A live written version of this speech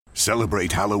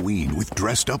Celebrate Halloween with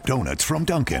dressed-up donuts from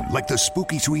Dunkin', like the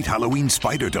spooky sweet Halloween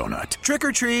spider donut. Trick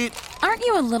or treat. Aren't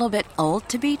you a little bit old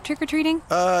to be trick-or-treating?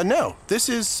 No. This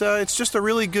is, it's just a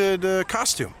really good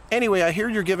costume. Anyway, I hear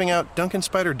you're giving out Dunkin'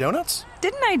 Spider donuts?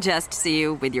 Didn't I just see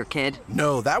you with your kid?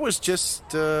 No, that was just,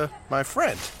 my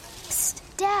friend. Psst,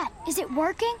 Dad, is it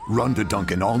working? Run to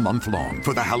Dunkin' all month long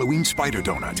for the Halloween spider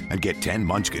donut and get 10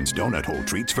 Munchkins donut hole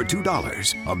treats for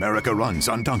 $2. America runs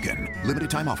on Dunkin'. Limited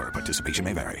time offer. Participation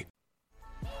may vary.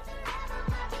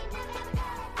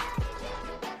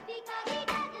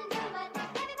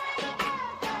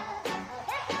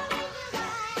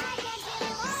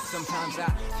 Sometimes I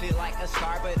feel like a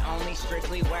star, but only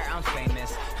strictly where I'm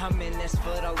famous. I'm in this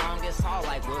for the longest haul,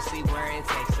 like we'll see where it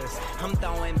takes us. I'm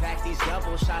throwing back these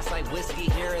double shots like whiskey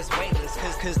here is weightless.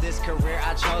 Cause this career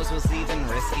I chose was even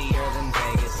riskier than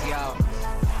Vegas, yo.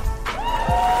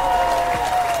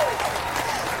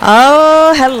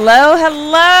 Oh, hello,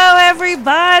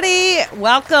 everybody.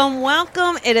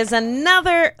 Welcome. It is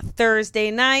another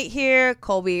Thursday night here,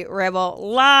 Colby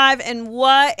Rebel Live, and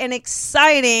what an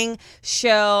exciting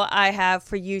show I have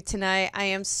for you tonight. I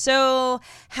am so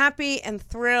happy and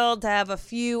thrilled to have a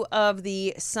few of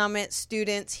the Summit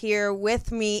students here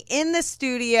with me in the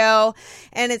studio,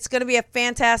 and it's going to be a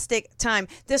fantastic time.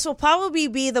 This will probably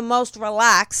be the most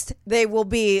relaxed they will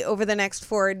be over the next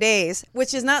 4 days,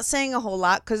 which is not saying a whole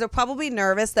lot, because they're probably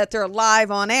nervous that they're live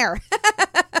on air.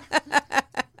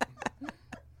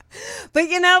 But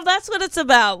that's what it's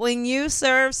about. When you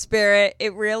serve Spirit,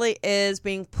 it really is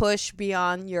being pushed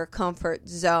beyond your comfort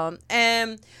zone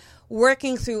and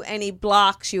working through any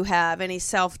blocks you have, any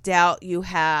self-doubt you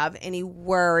have, any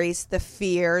worries, the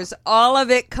fears. All of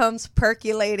it comes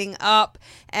percolating up,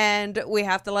 and we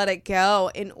have to let it go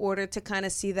in order to kind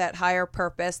of see that higher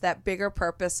purpose, that bigger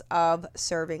purpose of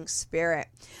serving Spirit.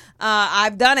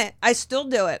 I've done it. I still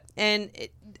do it. And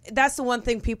that's the one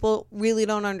thing people really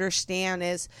don't understand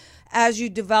is as you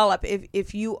develop,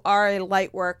 if you are a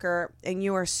light worker and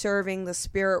you are serving the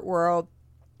spirit world,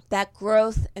 that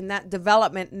growth and that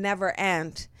development never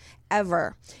end,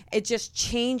 ever. It just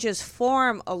changes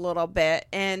form a little bit,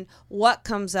 and what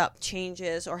comes up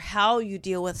changes, or how you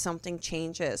deal with something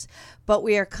changes. But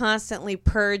we are constantly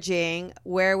purging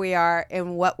where we are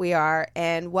and what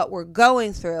we're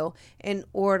going through in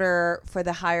order for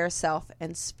the higher self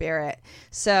and spirit.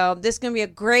 So this is going to be a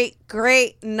great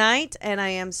night, and I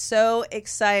am so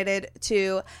excited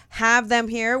to have them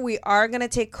here. We are going to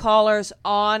take callers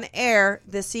on air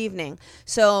this evening.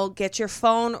 So get your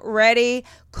phone ready.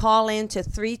 Call in to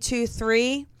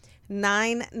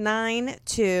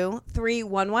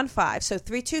 323-992-3115. So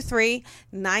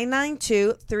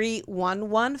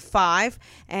 323-992-3115.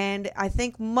 And I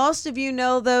think most of you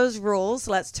know those rules.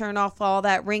 Let's turn off all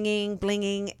that ringing,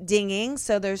 blinging, dinging,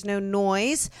 so there's no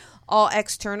noise. All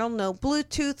external, no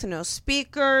Bluetooth, no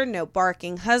speaker, no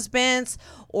barking husbands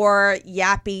or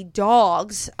yappy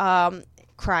dogs.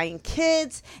 Crying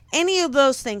kids, any of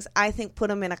those things, I think put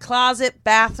them in a closet,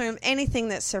 bathroom, anything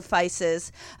that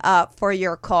suffices for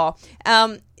your call.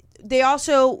 They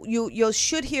also, you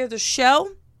should hear the show.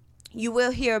 You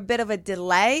will hear a bit of a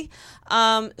delay.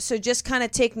 So just kind of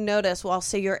take notice. Well, I'll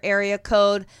say your area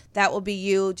code. That will be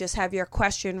you. Just have your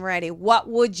question ready. What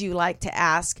would you like to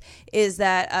ask? Is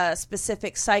that a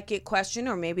specific psychic question,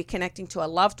 or maybe connecting to a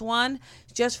loved one?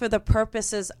 Just for the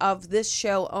purposes of this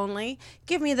show only.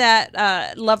 Give me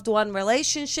that loved one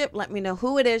relationship. Let me know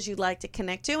who it is you'd like to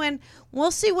connect to, and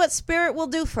we'll see what Spirit will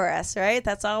do for us, right?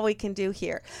 That's all we can do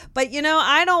here. But,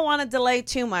 I don't want to delay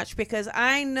too much, because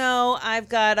I know I've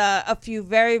got a few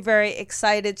very, very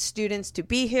excited students to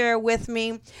be here with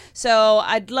me. So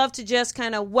I'd love to just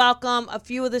kind of welcome a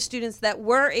few of the students that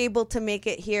were able to make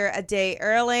it here a day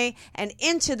early and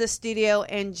into the studio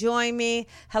and join me.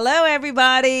 Hello,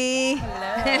 everybody.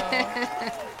 Hello.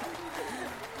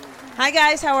 Hi,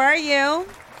 guys. How are you?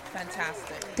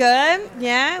 Fantastic. Good.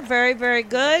 Yeah. Very, very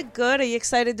good. Good. Are you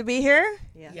excited to be here?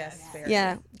 Yes. Very.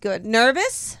 Yeah. Good.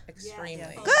 Nervous?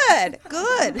 Extremely. Good.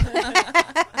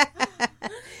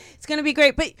 It's going to be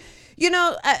great. But,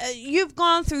 you've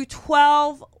gone through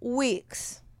 12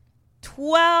 weeks.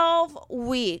 12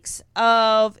 weeks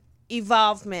of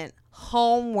evolvement,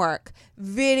 homework,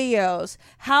 videos.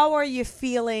 How are you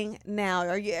feeling now?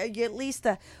 Are you at least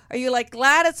are you like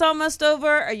glad it's almost over?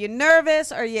 Are you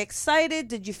nervous? Are you excited?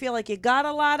 Did you feel like you got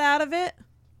a lot out of it?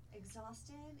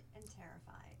 Exhausted and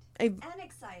terrified. And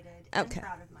excited and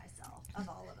proud of myself, of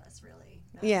all of us, really.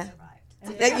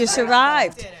 That you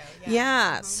survived.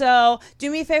 Yeah. So do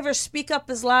me a favor, speak up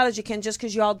as loud as you can, just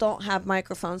because you all don't have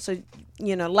microphones. So,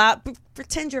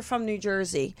 pretend you're from New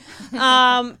Jersey.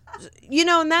 And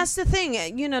that's the thing.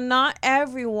 Not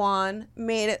everyone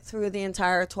made it through the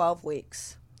entire 12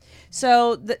 weeks.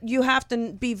 So you have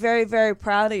to be very, very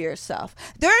proud of yourself.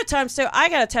 There are times, too, I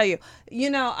got to tell you,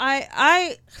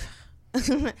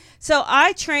 so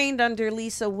I trained under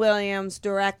Lisa Williams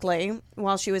directly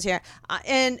while she was here.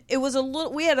 And it was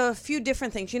we had a few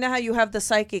different things. You know how you have the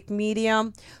psychic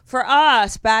medium? For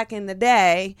us, back in the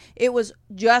day, it was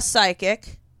just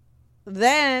psychic.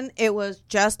 Then it was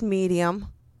just medium.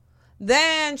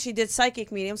 Then she did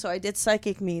psychic medium, so I did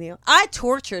psychic medium. I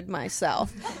tortured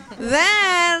myself.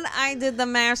 Then I did the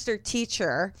master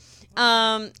teacher.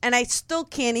 And I still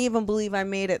can't even believe I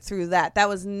made it through that. That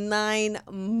was 9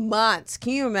 months.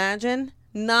 Can you imagine?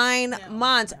 9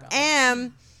 months.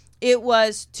 And it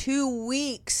was 2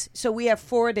 weeks. So we have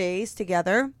 4 days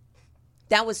together.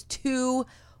 That was 2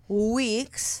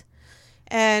 weeks.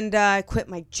 And I quit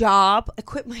my job.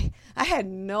 I had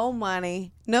no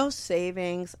money, no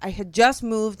savings. I had just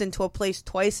moved into a place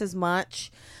twice as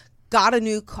much, got a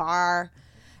new car.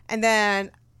 And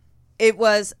then it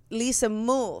was Lisa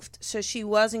moved. So she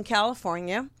was in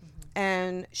California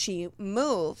and she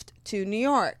moved to New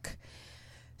York.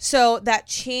 So that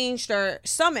changed our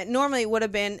summit. Normally it would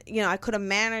have been, I could have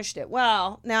managed it.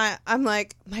 Well, now I'm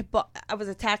like, I was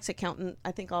a tax accountant.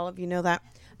 I think all of you know that.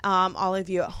 All of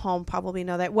you at home probably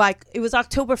know that. Well, it was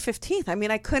October 15th. I mean,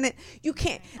 you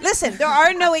can't. Listen, there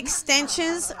are no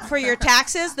extensions for your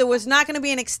taxes. There was not going to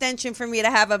be an extension for me to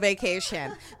have a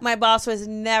vacation. My boss was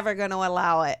never going to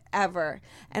allow it, ever.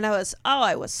 And I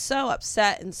was so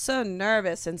upset and so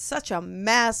nervous and such a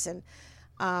mess.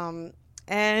 But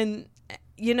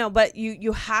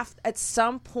you have, at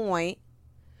some point,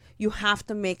 you have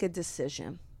to make a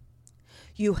decision.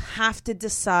 You have to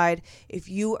decide if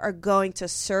you are going to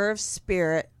serve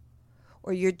spirit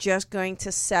or you're just going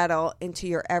to settle into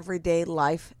your everyday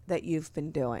life that you've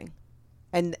been doing.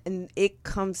 And it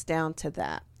comes down to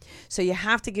that. So you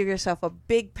have to give yourself a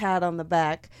big pat on the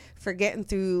back for getting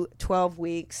through 12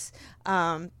 weeks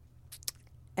and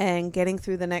getting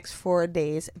through the next 4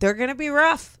 days. They're going to be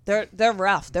rough. They're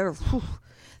rough. They're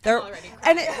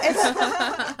and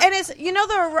it's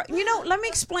let me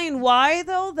explain why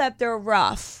though that they're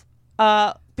rough.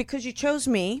 Because you chose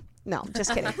me. No,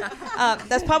 just kidding.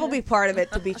 That's probably part of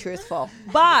it, to be truthful.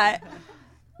 But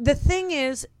the thing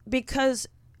is, because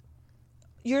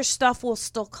your stuff will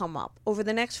still come up over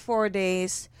the next 4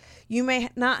 days. You may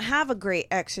not have a great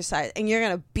exercise and you're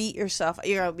going to beat yourself.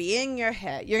 You're going to be in your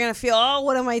head. You're going to feel,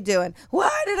 what am I doing?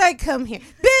 Why did I come here?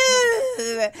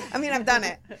 I mean, I've done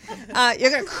it.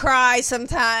 You're going to cry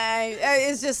sometimes.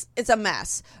 It's a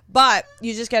mess. But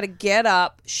you just got to get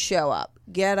up, show up.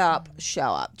 Get up,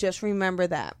 show up. Just remember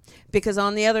that. Because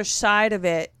on the other side of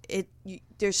it,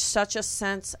 there's such a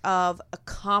sense of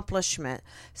accomplishment,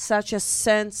 such a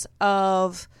sense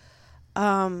of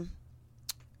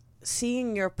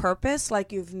seeing your purpose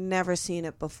like you've never seen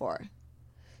it before.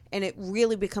 And it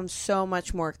really becomes so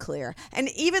much more clear. And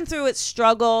even through its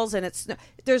struggles,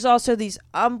 there's also these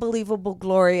unbelievable,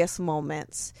 glorious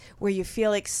moments where you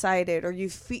feel excited, or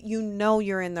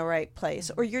you're in the right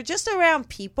place, or you're just around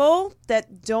people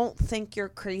that don't think you're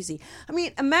crazy. I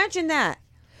mean, imagine that.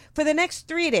 For the next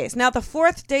 3 days. Now, the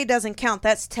 4th day doesn't count.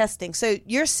 That's testing. So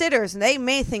your sitters, they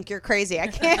may think you're crazy. I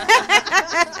can't.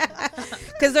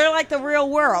 Because they're like the real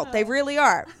world. They really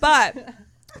are. But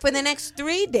for the next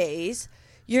 3 days,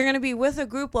 you're going to be with a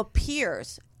group of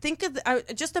peers.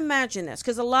 Just imagine this.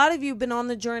 Because a lot of you have been on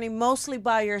the journey mostly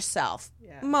by yourself.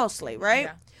 Yeah. Mostly, right?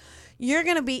 Yeah. You're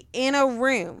going to be in a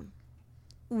room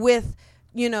with,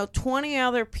 20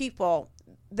 other people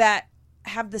that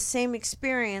have the same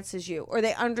experience as you, or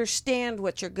they understand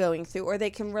what you're going through, or they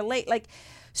can relate.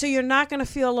 So you're not going to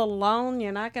feel alone.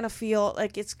 You're not going to feel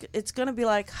like it's going to be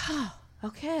like,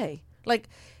 okay. Like,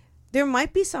 there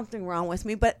might be something wrong with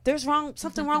me, but there's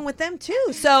something wrong with them too.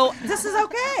 So this is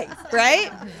okay.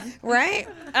 Right? Right?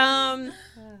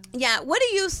 Yeah. What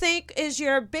do you think is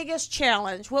your biggest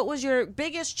challenge? What was your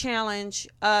biggest challenge,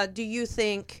 do you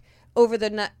think, over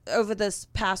this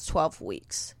past 12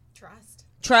 weeks?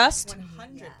 Trust?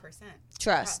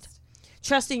 100%.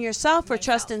 Trust in yourself or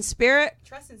trust in spirit?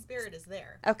 Trust in spirit is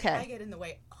there. Okay. I get in the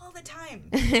way all the time.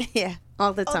 Yeah,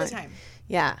 all the time. All the time.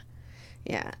 Yeah.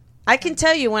 Yeah. I can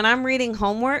tell you, when I'm reading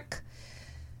homework,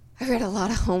 I read a lot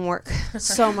of homework.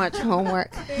 So much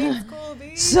homework. Thanks,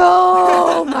 Colby.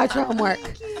 So much homework.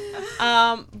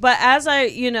 But as I,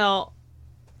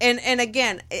 and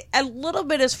again, a little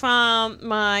bit is from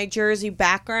my Jersey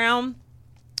background.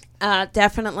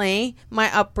 Definitely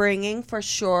my upbringing, for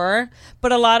sure.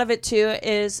 But a lot of it too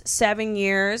is 7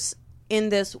 years in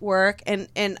this work,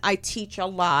 and I teach a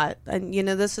lot. And,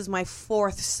 this is my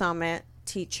 4th summit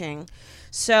teaching.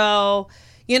 So,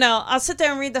 I'll sit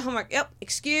there and read the homework. Yep,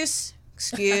 excuse.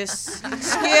 Okay.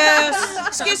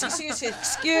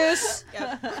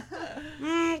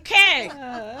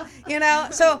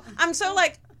 So I'm so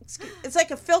like, it's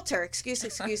like a filter. Excuse.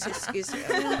 It's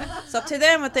up to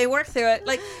them if they work through it.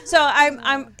 Like, so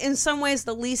I'm in some ways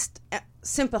the least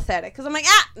sympathetic because I'm like,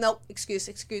 nope, excuse.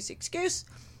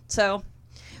 So,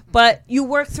 but you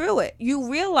work through it. You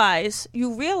realize,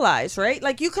 right?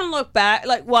 Like, you can look back,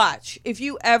 like, watch. If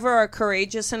you ever are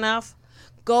courageous enough,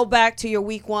 go back to your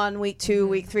week 1, week 2,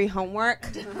 week 3 homework.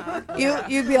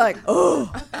 You'd be like,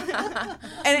 oh.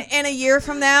 And a year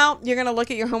from now, you're going to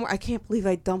look at your homework. I can't believe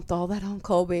I dumped all that on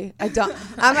Colby. I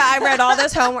read all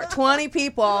this homework, 20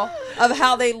 people of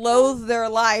how they loathe their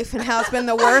life and how it's been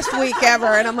the worst week ever.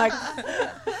 And I'm like,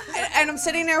 and I'm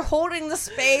sitting there holding the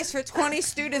space for 20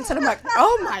 students. And I'm like,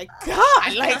 oh my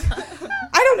God. Like,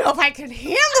 I don't know if I can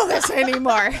handle this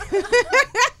anymore.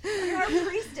 You're a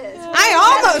priestess. I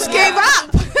almost gave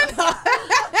up.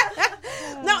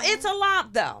 No, it's a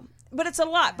lot though. But it's a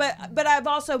lot. But I've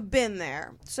also been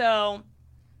there. So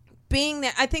being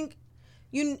there, I think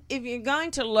if you're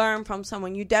going to learn from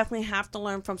someone, you definitely have to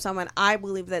learn from someone, I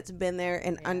believe, that's been there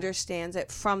and understands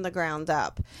it from the ground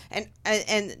up. And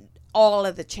all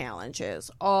of the challenges.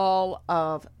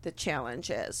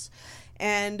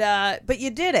 And but you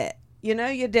did it. You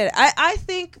did it. I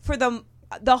think for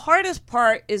the hardest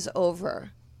part is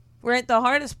over. Right? The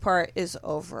hardest part is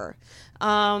over.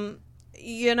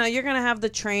 You're going to have the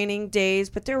training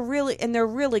days, but they're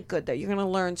really good though. You're going to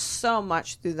learn so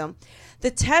much through them.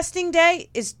 The testing day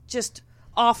is just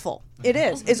awful. It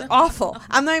is. It's awful.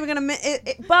 I'm not even going to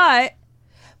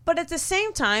but at the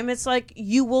same time, it's like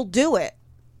you will do it.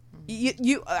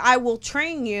 I will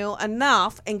train you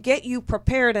enough and get you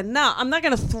prepared enough. I'm not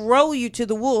going to throw you to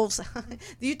the wolves.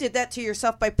 You did that to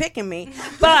yourself by picking me.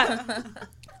 But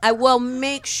I will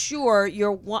make sure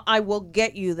I will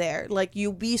get you there. Like,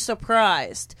 you'll be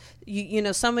surprised.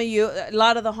 Some of you, a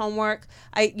lot of the homework,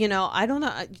 I don't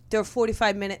know. There are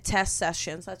 45-minute test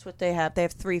sessions. That's what they have. They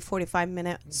have 3 45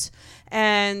 minutes.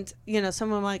 And,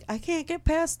 some of them are like, I can't get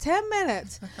past 10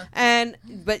 minutes.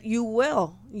 But you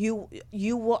will. You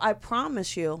will. I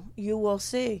promise you. You will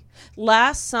see.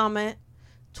 Last summit,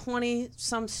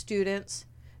 20-some students.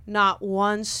 Not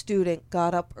one student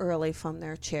got up early from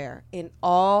their chair in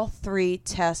all 3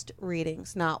 test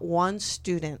readings. Not one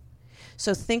student.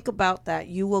 So think about that.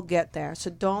 You will get there. So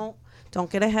don't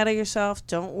get ahead of yourself.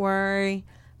 Don't worry.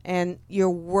 And your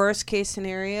worst case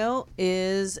scenario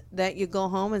is that you go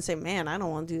home and say, "Man, I don't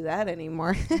want to do that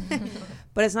anymore."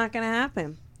 But it's not going to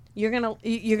happen. You're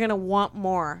gonna want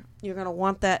more. You're gonna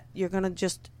want that. You're gonna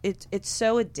just. It's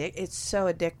so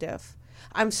addictive.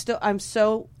 I'm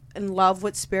so in love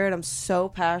with Spirit. I'm so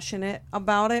passionate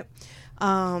about it.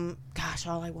 Gosh,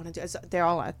 all I want to do is they're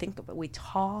all I think about. We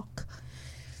talk.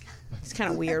 It's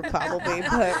kind of weird, probably,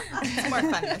 but it's more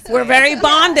fun this we're way. very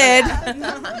bonded.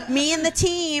 Me and the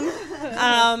team.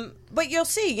 But you'll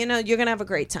see. You're gonna have a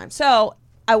great time. So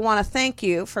I want to thank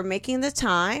you for making the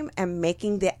time and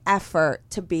making the effort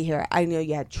to be here. I know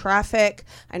you had traffic.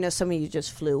 I know some of you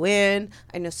just flew in.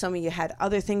 I know some of you had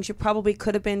other things you probably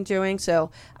could have been doing.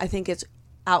 So I think it's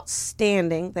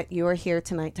outstanding that you are here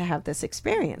tonight to have this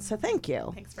experience. So thank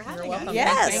you. Thanks for having us.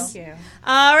 Yes. Thank you.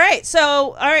 All right.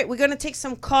 So, we're going to take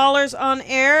some callers on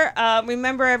air.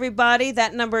 Remember, everybody,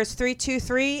 that number is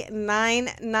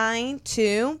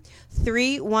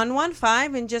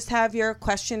 323-992-3115, and just have your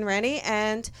question ready,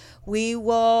 and we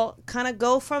will kind of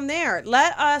go from there.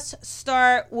 Let us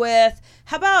start with,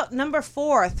 how about number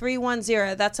 4,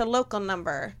 310? That's a local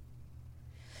number.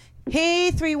 Hey,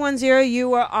 310,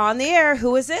 you are on the air.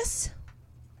 Who is this?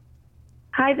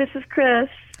 Hi, this is Chris.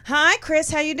 Hi, Chris.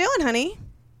 How you doing, honey?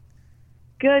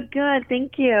 Good.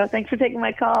 Thank you. Thanks for taking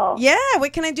my call. Yeah,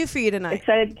 what can I do for you tonight?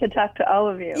 Excited to talk to all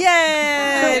of you.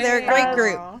 Yay! They're a great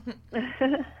group.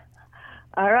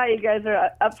 All right, you guys are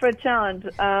up for a challenge.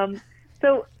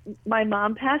 So my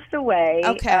mom passed away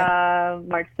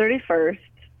March 31st,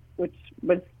 which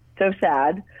was so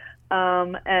sad.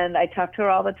 And I talk to her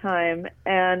all the time,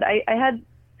 and I'd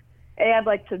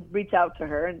like to reach out to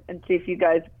her and see if you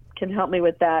guys can help me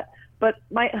with that. But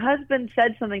my husband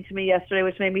said something to me yesterday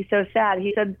which made me so sad.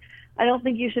 He said, I don't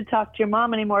think you should talk to your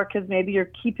mom anymore because maybe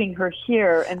you're keeping her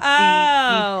here and she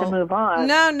needs to move on.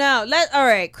 No. All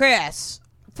right, Chris.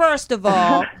 First of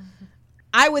all,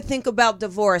 I would think about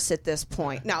divorce at this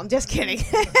point. No, I'm just kidding.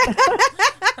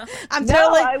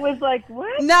 I was like,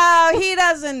 what? No, he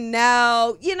doesn't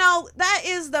know. You know, that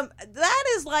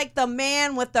is like the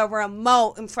man with the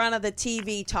remote in front of the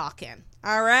TV talking.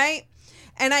 All right?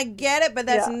 And I get it, but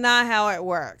that's not how it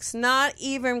works. Not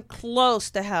even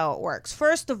close to how it works.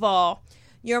 First of all,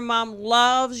 your mom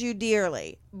loves you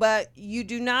dearly, but you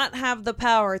do not have the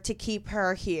power to keep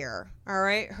her here. All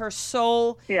right? Her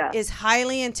soul is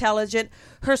highly intelligent.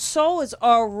 Her soul is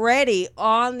already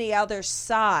on the other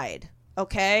side.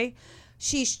 Okay?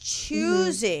 She's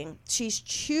choosing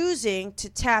to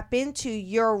tap into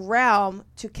your realm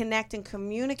to connect and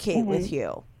communicate with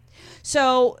you.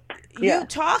 So you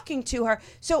talking to her.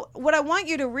 So what I want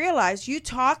you to realize, you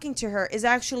talking to her is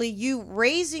actually you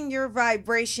raising your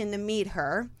vibration to meet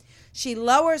her. She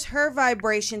lowers her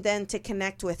vibration then to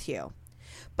connect with you.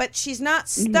 But she's not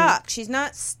stuck. She's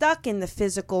not stuck in the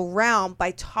physical realm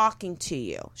by talking to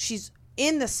you. She's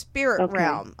in the spirit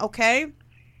realm, okay?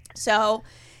 So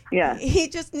he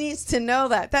just needs to know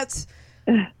that. That's,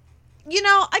 you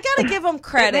know, I got to give him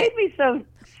credit. It made me so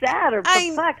sad or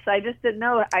perplexed. I just didn't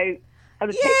know how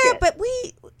to take it. But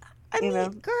I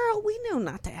mean, girl, we know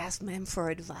not to ask men for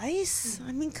advice.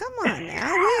 I mean, come on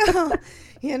now.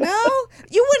 You know?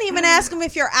 You wouldn't even ask him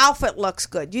if your outfit looks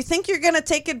good. You think you're going to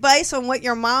take advice on what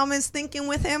your mom is thinking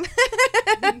with him?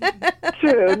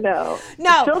 True, no.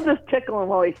 No. She'll just tickle him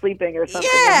while he's sleeping or something.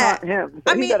 Yeah. And not him.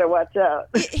 So you better watch out.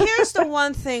 Here's the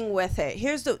one thing with it.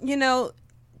 Here's the, you know,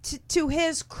 to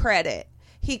his credit,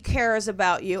 he cares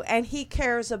about you and he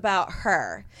cares about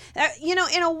her. You know,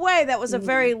 in a way, that was a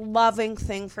very loving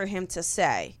thing for him to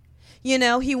say. You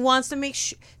know, he wants to make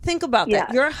sure, think about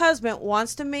that. Your husband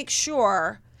wants to make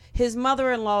sure his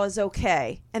mother-in-law is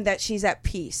okay and that she's at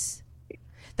peace.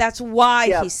 That's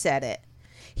why he said it.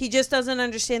 He just doesn't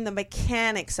understand the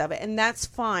mechanics of it, and that's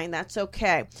fine. That's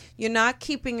okay. You're not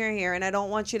keeping her here, and I don't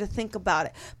want you to think about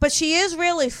it. But she is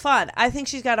really fun. I think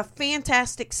she's got a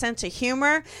fantastic sense of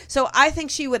humor, so I think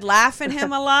she would laugh at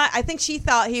him a lot. I think she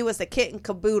thought he was the kit and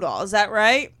caboodle. Is that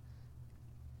right?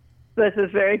 This is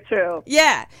very true.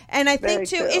 Yeah, and I think,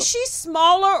 too, is she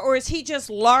smaller or is he just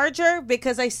larger?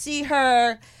 Because I see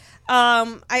her,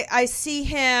 I see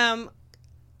him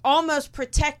almost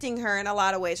protecting her in a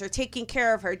lot of ways or taking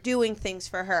care of her, doing things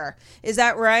for her. Is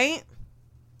that right?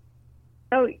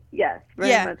 Oh, yes,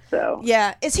 very much so.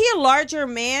 Yeah. Is he a larger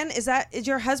man? Is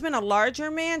your husband a larger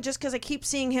man? Just because I keep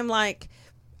seeing him like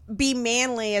be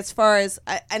manly as far as,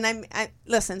 and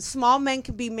listen, small men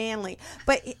can be manly,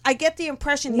 but I get the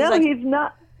impression he's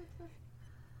not.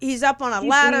 He's up on a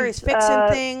ladder. He's fixing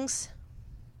things.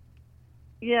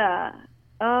 Yeah.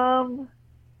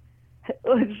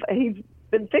 He's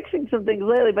been fixing some things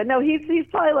lately, but no, he's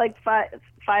probably like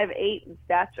 5'8" in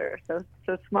stature, so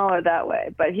smaller that way.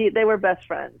 But they were best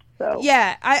friends. So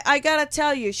yeah, I gotta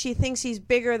tell you, she thinks he's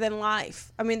bigger than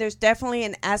life. I mean, there's definitely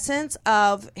an essence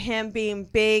of him being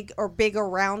big or big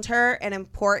around her and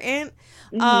important.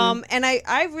 And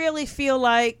I really feel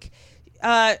like.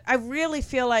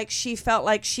 She felt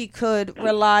like she could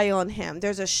rely on him.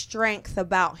 There's a strength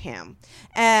about him.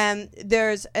 And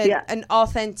there's an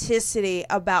authenticity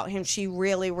about him she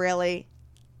really, really,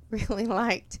 really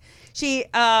liked. She,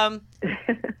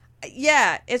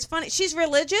 it's funny. She's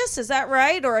religious, is that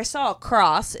right? Or I saw a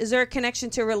cross. Is there a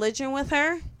connection to religion with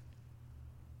her?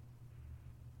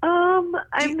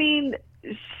 I mean,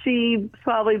 she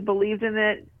probably believed in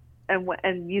it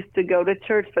and used to go to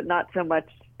church, but not so much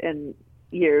in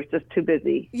years, just too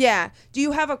busy. Yeah. Do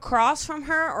you have a cross from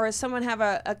her, or does someone have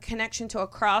a connection to a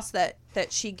cross that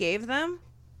she gave them?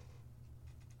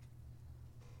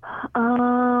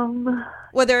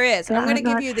 Well, there is. I'm going to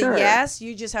give you the yes.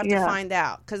 You just have to find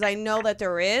out, because I know that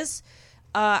there is.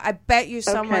 I bet you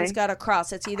someone's got a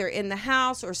cross. It's either in the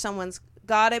house or someone's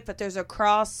got it, but there's a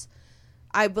cross,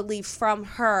 I believe, from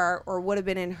her, or would have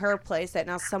been in her place, that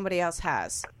now somebody else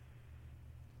has.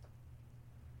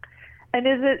 And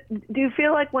do you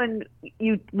feel like when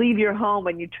you leave your home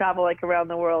and you travel like around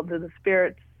the world, do the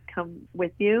spirits come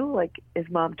with you? Like, is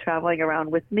Mom traveling around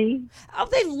with me? Oh,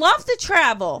 they love to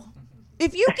travel.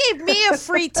 If you gave me a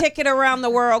free ticket around the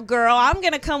world, girl, I'm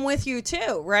going to come with you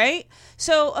too, right?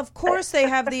 So, of course, they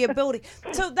have the ability.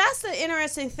 So that's the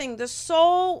interesting thing. The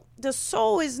soul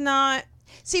is not...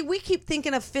 See, we keep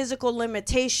thinking of physical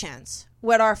limitations,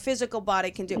 what our physical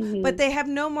body can do, but they have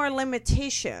no more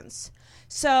limitations.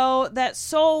 So that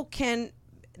soul can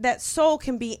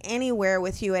be anywhere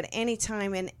with you at any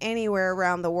time and anywhere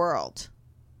around the world.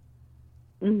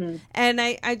 And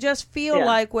I just feel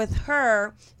like with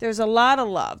her, there's a lot of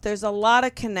love. There's a lot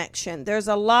of connection. There's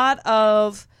a lot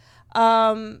of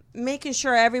making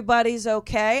sure everybody's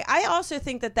okay. I also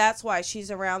think that that's why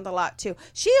she's around a lot too.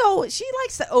 She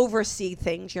likes to oversee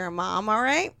things, your mom, all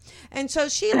right? And so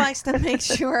she likes to make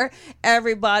sure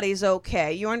everybody's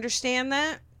okay. You understand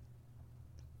that?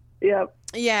 Yep.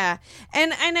 Yeah.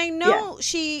 And I know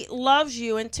she loves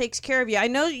you and takes care of you. I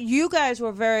know you guys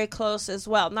were very close as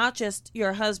well, not just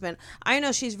your husband. I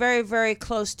know she's very, very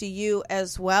close to you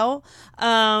as well.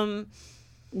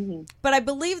 But I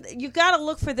believe you got to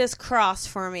look for this cross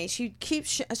for me. She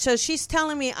keeps so she's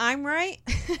telling me I'm right.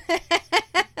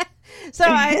 So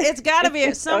it's got to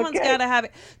be someone's got to have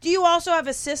it. Do you also have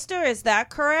a sister? Is that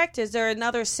correct? Is there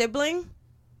another sibling?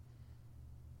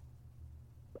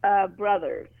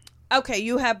 Brothers. Okay,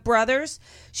 you have brothers.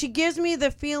 She gives me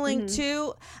the feeling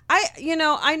too.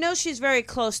 I know she's very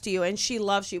close to you and she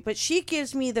loves you, but she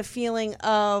gives me the feeling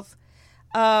of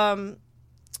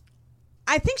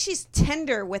I think she's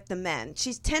tender with the men.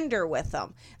 She's tender with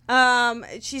them.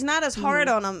 She's not as hard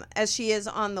on them as she is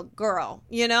on the girl,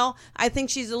 you know? I think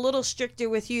she's a little stricter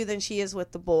with you than she is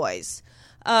with the boys.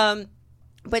 But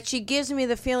she gives me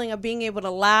the feeling of being able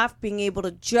to laugh, being able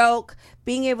to joke,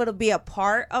 being able to be a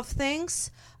part of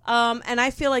things. And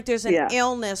I feel like there's an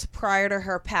illness prior to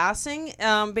her passing,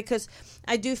 because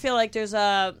I do feel like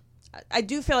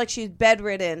she's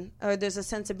bedridden, or there's a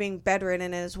sense of being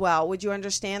bedridden as well. Would you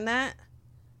understand that?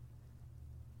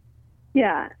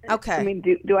 Yeah. Okay. I mean,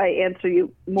 do I answer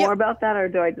you more about that, or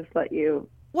do I just let you?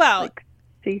 Well,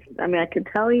 see. I mean, I could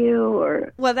tell you,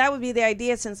 or well, that would be the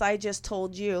idea since I just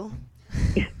told you.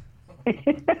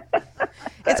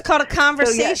 It's called a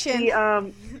conversation.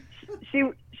 So,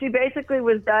 she basically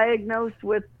was diagnosed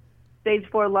with stage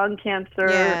 4 lung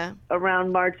cancer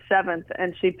around March 7th,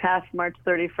 and she passed March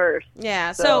 31st.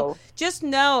 Yeah. So just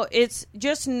know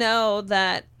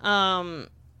that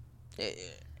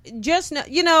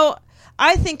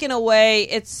I think in a way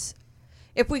it's,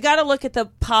 if we got to look at the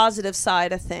positive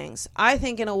side of things, I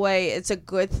think in a way it's a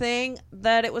good thing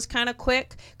that it was kind of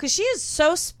quick, because she is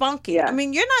so spunky. I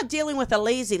mean, you're not dealing with a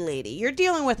lazy lady. You're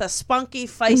dealing with a spunky,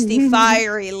 feisty,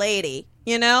 fiery lady,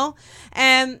 you know?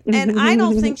 And I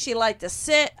don't think she liked to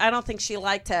sit. I don't think she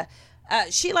liked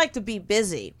to be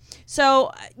busy.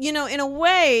 So, in a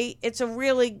way, it's a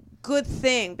really good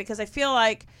thing, because I feel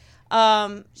like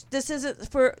this isn't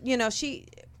for,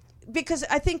 because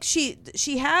I think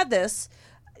she had this,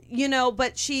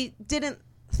 but she didn't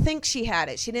think she had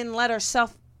it. She didn't let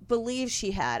herself believe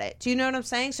she had it. Do you know what I'm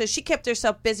saying? So she kept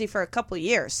herself busy for a couple of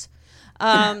years.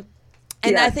 And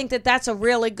I think that that's a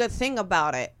really good thing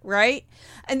about it, right?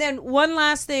 And then one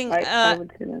last thing. I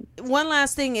would say that. One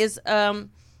last thing is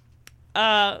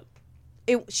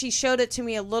she showed it to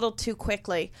me a little too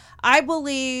quickly. I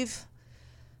believe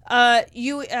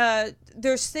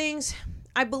there's things.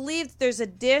 I believe there's a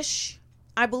dish.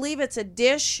 I believe it's a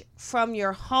dish from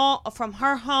your home, from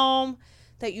her home,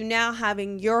 that you now have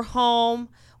in your home,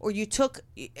 or you took.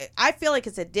 I feel like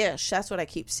it's a dish. That's what I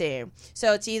keep saying.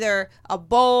 So it's either a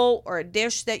bowl or a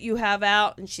dish that you have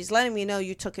out, and she's letting me know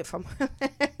you took it from her.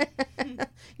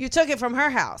 You took it from her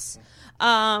house.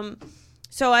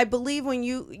 So I believe when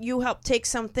you help take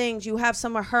some things, you have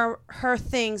some of her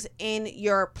things in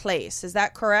your place. Is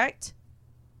that correct?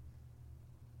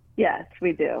 Yes,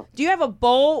 we do. Do you have a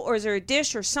bowl, or is there a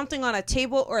dish or something on a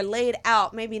table, or laid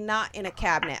out, maybe not in a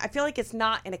cabinet? I feel like it's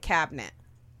not in a cabinet.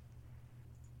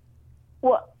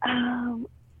 Well,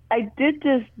 I did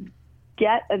just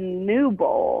get a new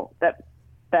bowl that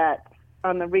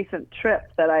on the recent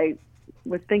trip that I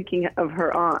was thinking of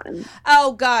her on.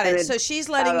 Oh, got it. So she's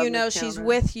letting you know she's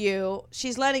with you.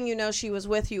 She's letting you know she was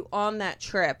with you on that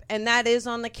trip, and that is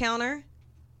on the counter?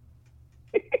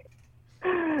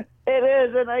 It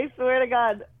is, and I swear to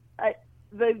God,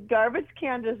 the garbage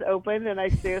can just opened, and I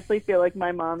seriously feel like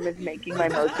my mom is making my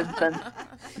motions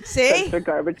since the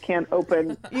garbage can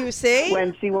open. You see?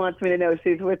 When she wants me to know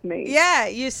she's with me. Yeah,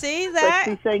 you see that?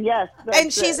 But she's saying yes.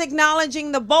 And she's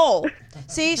acknowledging the bowl.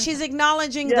 See, she's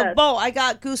acknowledging the bowl. I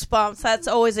got goosebumps. That's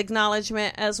always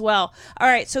acknowledgement as well. All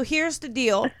right, so here's the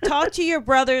deal. Talk to your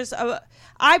brothers.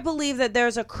 I believe that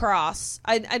there's a cross.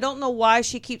 I don't know why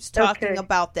she keeps talking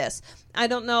about this. I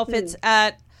don't know if it's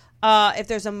at if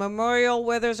there's a memorial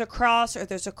where there's a cross, or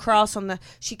there's a cross on the.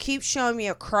 She keeps showing me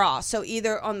a cross. So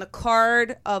either on the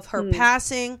card of her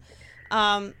passing,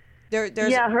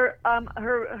 there's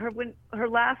her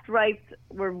last rites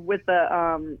were with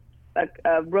a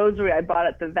rosary I bought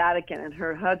at the Vatican, and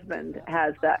her husband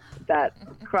has that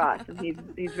cross, and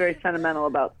he's very sentimental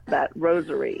about that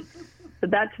rosary. So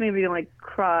that's maybe the only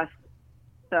cross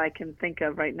that I can think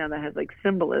of right now that has like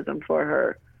symbolism for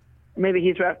her. Maybe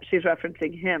she's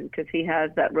referencing him because he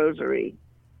has that rosary.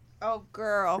 Oh,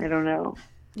 girl. I don't know.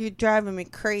 You're driving me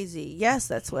crazy. Yes,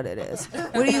 that's what it is.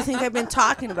 What do you think I've been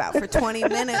talking about for 20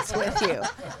 minutes with you?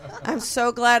 I'm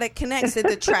so glad it connects. Did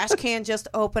the trash can just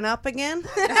open up again?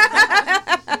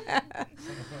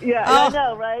 Yeah, I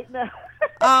know, right? No.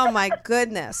 Oh, my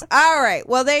goodness. All right.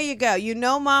 Well, there you go. You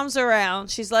know Mom's around.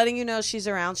 She's letting you know she's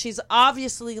around. She's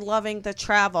obviously loving the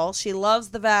travel. She loves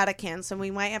the Vatican, so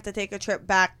we might have to take a trip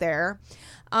back there.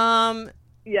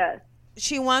 Yes.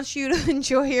 She wants you to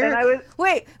enjoy your...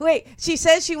 Wait. She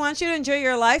says she wants you to enjoy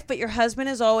your life, but your husband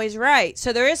is always right.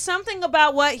 So there is something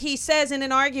about what he says in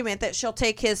an argument that she'll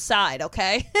take his side,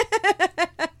 okay?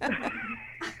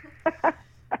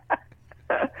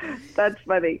 That's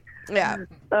funny. Yeah.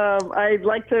 I'd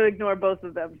like to ignore both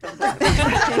of them sometimes.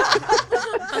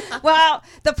 Well,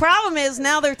 the problem is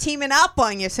now they're teaming up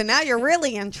on you, so now you're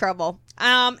really in trouble.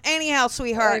 Anyhow,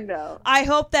 sweetheart, I know. I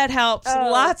hope that helps.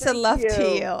 Lots of love to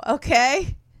you,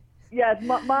 okay? Yes,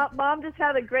 Mom just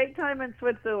had a great time in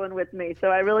Switzerland with me, so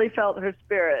I really felt her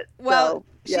spirit. Well,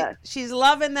 so, yes. she's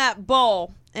loving that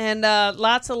bowl, and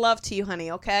lots of love to you,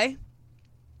 honey, okay?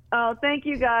 Oh, thank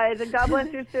you, guys, and God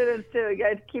bless your students, too. You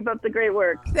guys keep up the great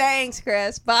work. Thanks,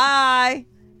 Chris. Bye.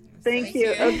 Thank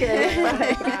you. Okay,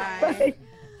 bye. Bye.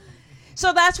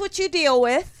 So that's what you deal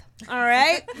with, all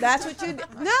right? That's what you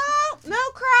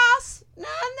No cross. None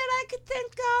that I could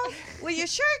think of. Well, you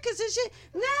sure? Because there's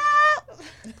no.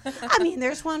 I mean,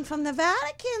 there's one from the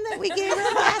Vatican that we gave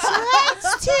her last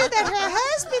rights to that her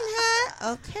husband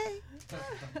had. Okay.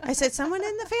 I said, someone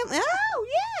in the family. Oh,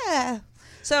 yeah.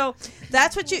 So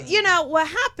that's what what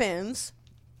happens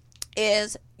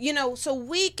is, so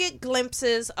we get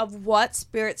glimpses of what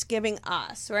Spirit's giving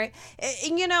us, right?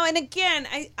 And again,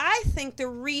 I think the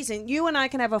reason you and I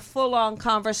can have a full-on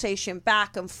conversation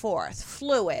back and forth,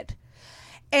 fluid.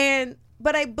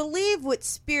 But I believe with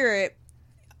Spirit,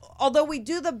 although we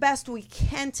do the best we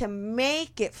can to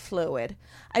make it fluid,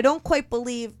 I don't quite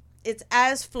believe it's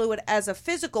as fluid as a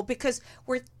physical because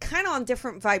we're kind of on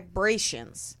different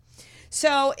vibrations.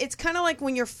 So it's kind of like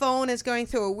when your phone is going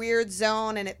through a weird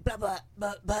zone and it blah, blah,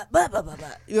 blah, blah, blah, blah, blah,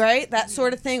 blah, right? That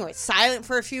sort of thing, or it's silent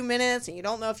for a few minutes and you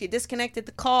don't know if you disconnected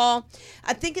the call.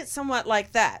 I think it's somewhat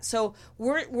like that. So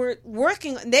we're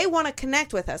working. They want to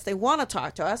connect with us. They want to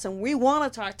talk to us and we want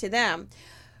to talk to them.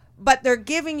 But they're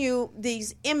giving you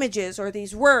these images or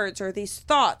these words or these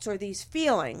thoughts or these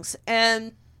feelings.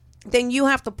 And then you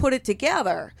have to put it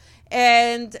together.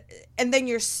 And then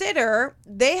your sitter,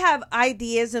 they have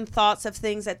ideas and thoughts of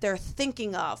things that they're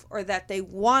thinking of or that they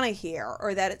want to hear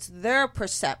or that it's their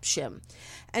perception.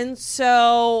 And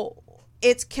so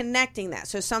it's connecting that.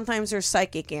 So sometimes there's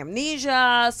psychic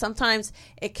amnesia. Sometimes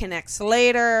it connects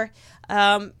later.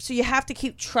 So you have to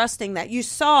keep trusting that. You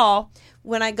saw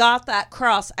when I got that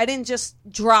cross, I didn't just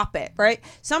drop it, right?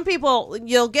 Some people,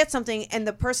 you'll get something and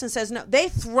the person says no. They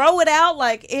throw it out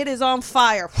like it is on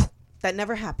fire. That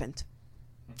never happened.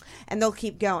 And they'll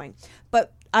keep going.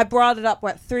 But I brought it up,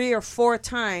 3 or 4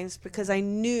 times because I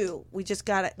knew we just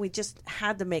got it. We just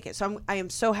had to make it. So I am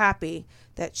so happy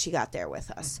that she got there with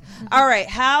us. All right.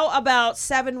 How about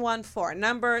 714?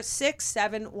 Number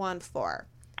 6714.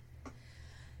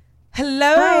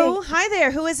 Hello. Hi there.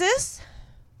 Who is this?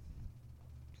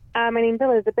 My name's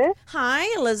Elizabeth.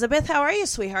 Hi, Elizabeth. How are you,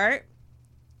 sweetheart?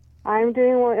 I'm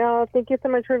doing well. Thank you so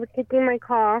much for taking my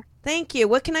call. Thank you.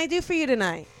 What can I do for you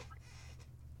tonight?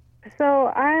 So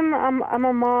I'm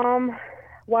a mom,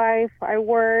 wife. I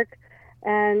work,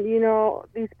 and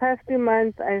these past few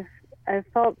months I've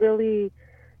felt really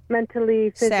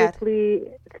mentally, physically,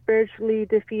 spiritually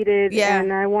defeated. Yeah.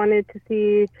 And I wanted to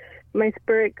see my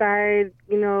spirit guide,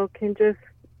 can just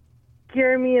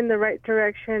steer me in the right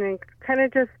direction and kind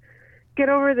of just get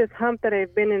over this hump that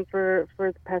I've been in for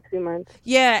the past few months.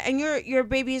 Yeah, and your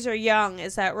babies are young,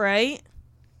 is that right?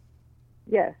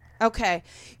 Yes. Okay.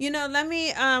 Let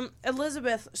me,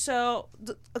 Elizabeth, so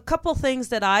a couple things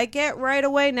that I get right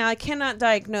away. Now, I cannot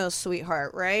diagnose,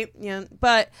 sweetheart, right?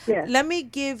 But yes. Let me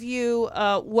give you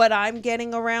what I'm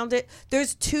getting around it.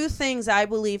 There's 2 things I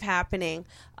believe happening.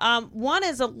 One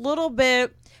is a little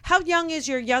bit, how young is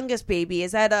your youngest baby?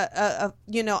 Is that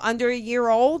under a year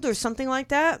old or something like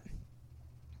that?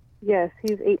 Yes,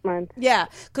 he's 8 months. Yeah,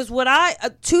 because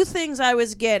 2 things I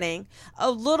was getting, a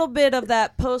little bit of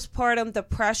that postpartum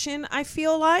depression, I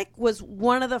feel like, was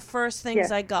one of the first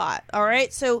things I got. All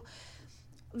right, so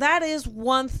that is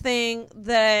one thing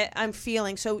that I'm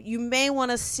feeling. So you may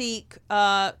want to seek,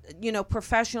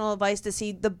 professional advice to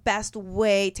see the best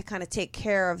way to kind of take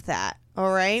care of that.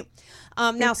 All right.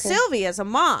 Now, Sylvia is a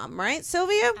mom, right,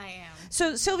 Sylvia? I am.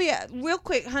 So Sylvia, real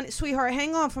quick, honey, sweetheart,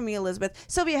 hang on for me, Elizabeth.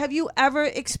 Sylvia, have you ever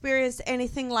experienced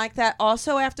anything like that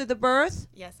also after the birth?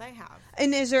 Yes, I have.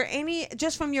 And is there any,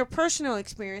 just from your personal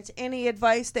experience, any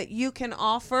advice that you can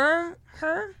offer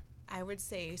her? I would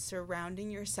say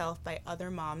surrounding yourself by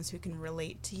other moms who can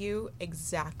relate to you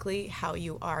exactly how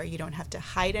you are. You don't have to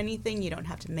hide anything. You don't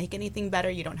have to make anything better.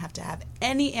 You don't have to have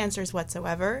any answers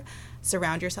whatsoever.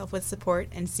 Surround yourself with support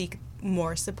and seek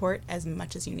more support as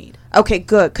much as you need. Okay,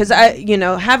 good. Because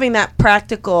having that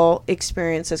practical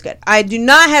experience is good. I do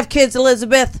not have kids,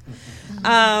 Elizabeth.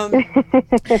 But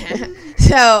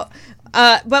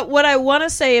what I want to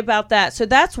say about that, so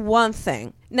that's one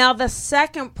thing. Now, the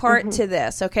second part to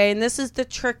this, okay, and this is the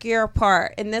trickier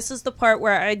part, and this is the part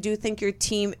where I do think your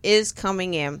team is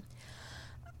coming in.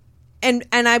 And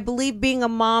I believe being a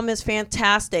mom is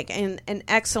fantastic and an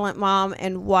excellent mom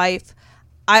and wife.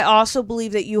 I also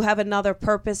believe that you have another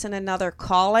purpose and another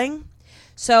calling.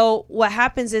 So what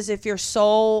happens is if your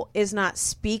soul is not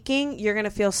speaking, you're going to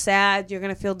feel sad. You're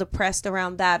going to feel depressed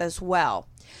around that as well.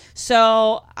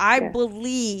 So I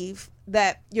believe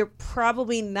that you're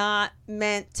probably not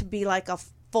meant to be like a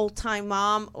full-time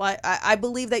mom. Like I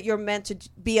believe that you're meant to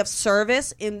be of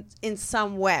service in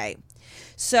some way.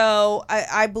 So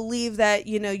I believe that,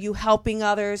 you helping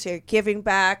others or giving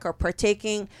back or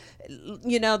partaking,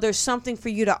 there's something for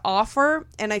you to offer.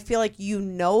 And I feel like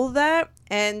that.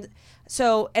 And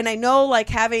I know like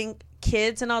having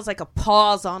kids and I was like a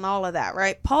pause on all of that,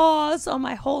 right? Pause on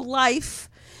my whole life.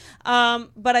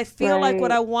 But I feel like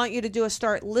what I want you to do is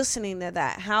start listening to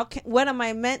that. What am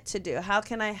I meant to do? How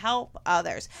can I help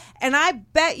others? And I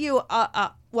bet you,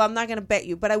 well, I'm not going to bet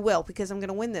you, but I will because I'm going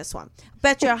to win this one.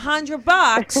 Bet you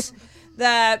 $100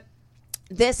 that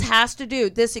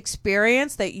this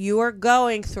experience that you are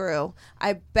going through,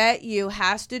 I bet you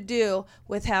has to do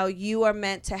with how you are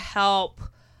meant to help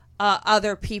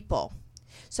other people.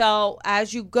 So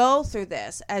as you go through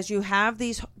this, as you have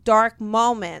these dark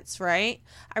moments, right,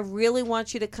 I really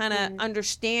want you to kind of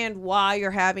understand why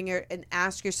you're having it and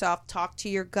ask yourself, talk to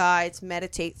your guides,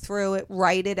 meditate through it,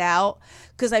 write it out.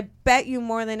 Because I bet you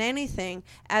more than anything,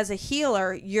 as a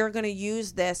healer, you're going to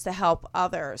use this to help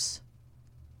others.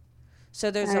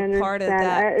 So there's a part of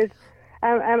that.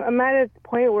 I'm at a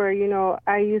point where,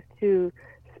 I used to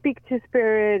speak to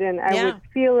spirit and I would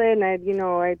feel it and I'd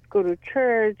go to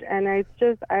church and I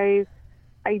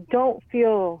don't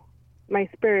feel my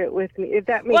spirit with me, if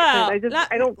that makes sense.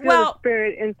 I don't feel the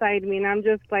spirit inside me and I'm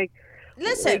just like,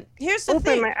 listen, here's the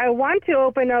thing. I want to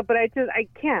open up, but I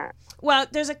can't. Well,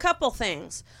 there's a couple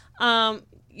things.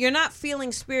 You're not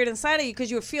feeling spirit inside of you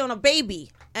because you were feeling a baby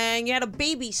and you had a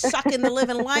baby sucking the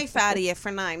living life out of you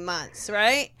for 9 months,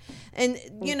 right? And,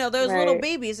 those little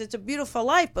babies, it's a beautiful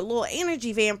life, but a little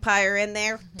energy vampire in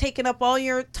there taking up all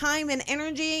your time and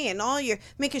energy and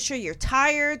making sure you're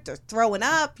tired, they're throwing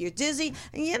up, you're dizzy.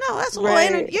 And, that's a little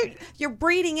energy. You're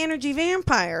breeding energy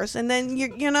vampires. And then,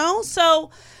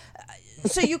 so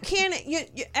you can't, you're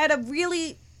at a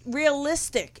really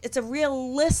realistic, it's a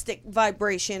realistic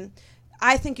vibration.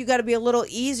 I think you got to be a little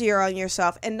easier on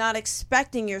yourself and not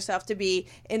expecting yourself to be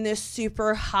in this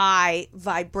super high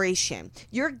vibration.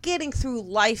 You're getting through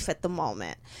life at the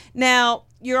moment. Now,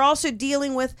 you're also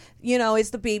dealing with, is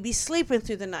the baby sleeping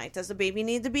through the night? Does the baby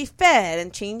need to be fed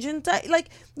and changing? Like,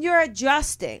 you're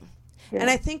adjusting. Yeah. And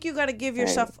I think you got to give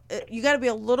yourself, you got to be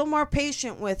a little more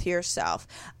patient with yourself.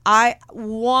 I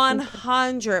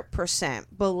 100%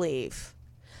 believe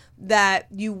that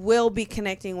you will be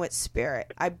connecting with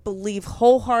spirit. I believe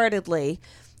wholeheartedly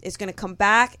it's going to come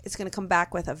back. It's going to come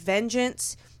back with a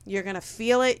vengeance. You're going to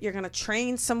feel it. You're going to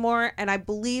train some more. And I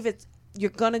believe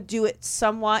you're going to do it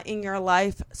somewhat in your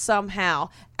life somehow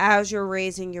as you're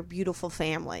raising your beautiful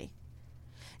family.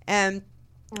 And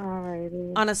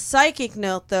alrighty. On a psychic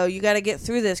note, though, you got to get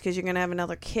through this because you're going to have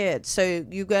another kid. So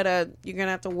you're going to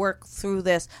have to work through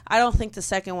this. I don't think the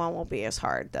second one will be as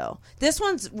hard, though. This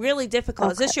one's really difficult.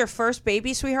 Okay. Is this your first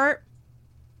baby, sweetheart?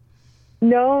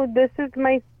 No, this is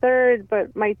my third,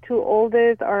 but my two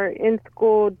oldest are in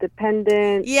school,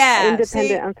 independent.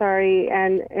 I'm sorry,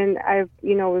 and I've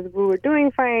we were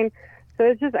doing fine. So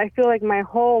it's just I feel like my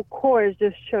whole core is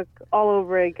just shook all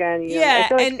over again. I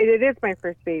feel like it is my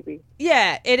first baby.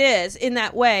 Yeah, it is in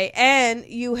that way, and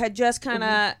you had just kind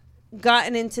of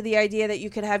gotten into the idea that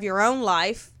you could have your own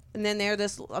life, and then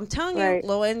I'm telling you,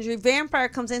 little energy vampire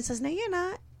comes in and says, "No, you're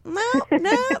not. No,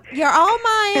 you're all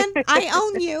mine. I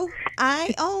own you.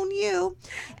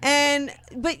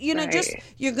 But just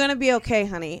you're gonna be okay,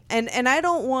 honey. And I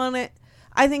don't want it.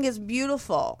 I think it's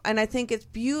beautiful, and I think it's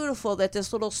beautiful that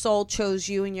this little soul chose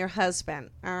you and your husband.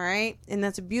 All right, and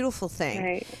that's a beautiful thing.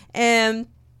 Right. And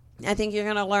I think you're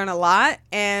going to learn a lot,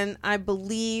 and I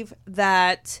believe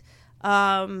that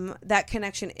that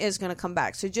connection is going to come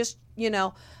back. So just,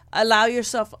 allow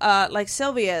yourself, like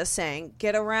Sylvia is saying,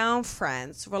 get around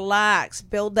friends, relax,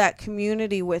 build that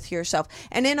community with yourself.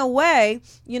 And in a way,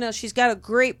 she's got a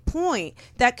great point.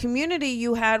 That community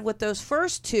you had with those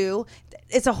first two,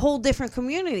 it's a whole different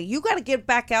community. You got to get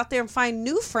back out there and find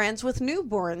new friends with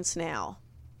newborns now.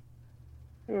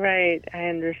 Right, I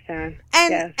understand.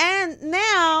 And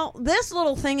now this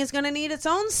little thing is going to need its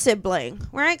own sibling,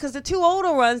 right? Because the two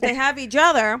older ones, they have each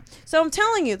other. So I'm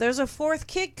telling you, there's a fourth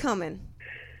kid coming.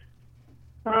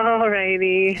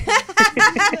 Alrighty.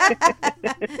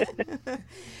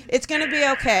 It's going to be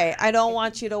okay. I don't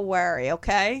want you to worry,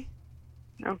 okay?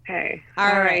 Okay.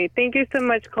 All right. Thank you so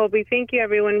much, Colby. Thank you,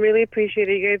 everyone. Really appreciate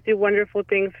it. You guys do wonderful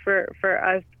things for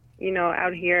us,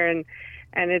 out here, and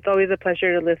it's always a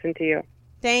pleasure to listen to you.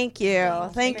 Thank you.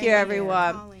 Thank you,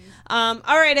 everyone. All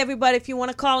right, everybody, if you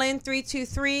want to call in,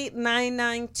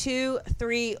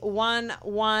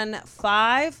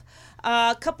 323-992-3115.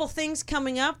 A couple things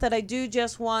coming up that I do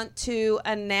just want to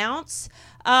announce.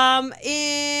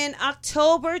 In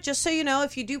October, just so you know,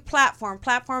 if you do Platform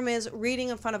is reading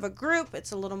in front of a group.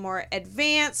 It's a little more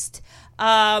advanced.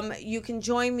 You can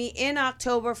join me in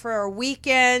October for a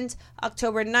weekend,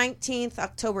 October 19th,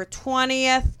 October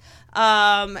 20th.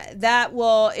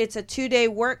 It's a 2-day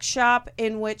workshop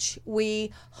in which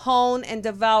we hone and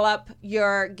develop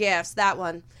your gifts. That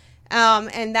one.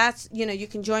 And that's, you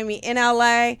can join me in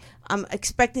LA. I'm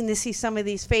expecting to see some of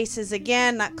these faces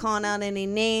again, not calling out any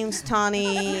names,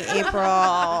 Tawny,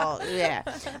 April. Yeah.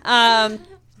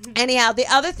 Anyhow, the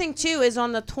other thing too is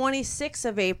on the 26th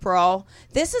of April,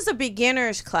 this is a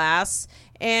beginner's class.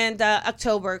 And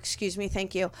October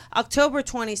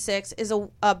 26th is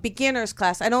a beginner's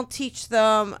class. I don't teach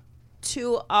them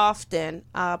too often,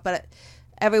 but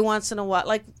every once in a while,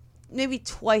 like maybe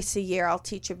twice a year, I'll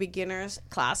teach a beginner's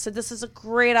class. So this is a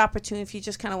great opportunity if you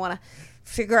just kind of want to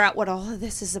figure out what all of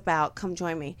this is about. Come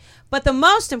join me. But the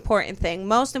most important thing,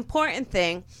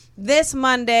 this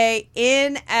Monday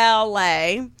in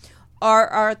LA are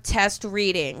our test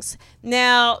readings.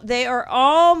 Now, they are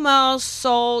almost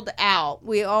sold out.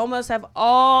 We almost have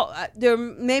there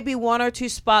may be 1 or 2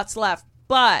 spots left,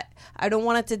 but I don't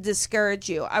want it to discourage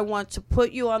you. I want to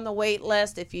put you on the wait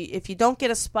list. If you don't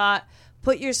get a spot,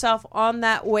 put yourself on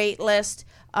that wait list,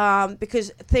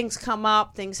 because things come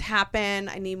up, things happen.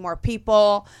 I need more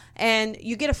people, and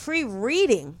you get a free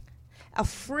reading,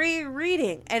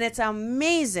 and it's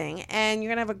amazing, and you're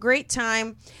gonna have a great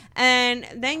time, and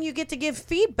then you get to give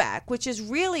feedback, which is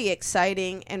really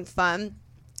exciting and fun.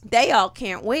 They all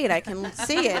can't wait. I can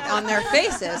see it on their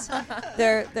faces.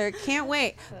 They can't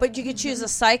wait. But you can choose a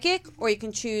psychic, or you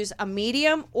can choose a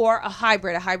medium, or a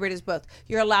hybrid. A hybrid is both.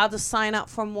 You're allowed to sign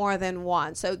up for more than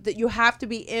one. So that you have to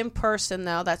be in person,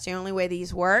 though. That's the only way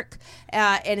these work.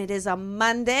 And it is a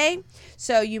Monday.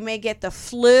 So you may get the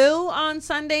flu on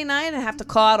Sunday night and have to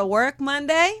call out of work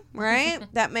Monday, right?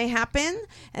 That may happen,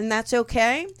 and that's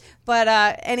okay. But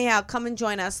anyhow, come and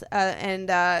join us,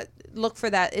 and look for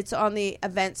that. It's on the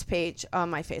events page on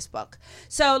my Facebook.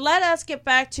 So let us get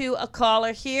back to a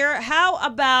caller here. How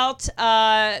about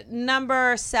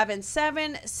number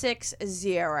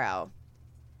 7760?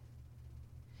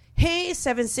 Hey,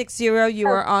 760, you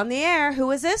are on the air. Who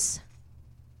is this?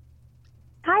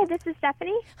 Hi, this is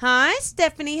Stephanie. Hi,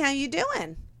 Stephanie. How you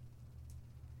doing?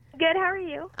 Good. How are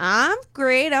you? I'm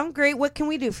great. What can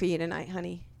we do for you tonight,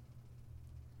 honey?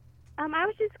 I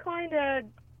was just calling to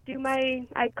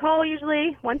I call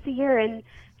usually once a year and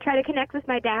try to connect with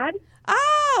my dad.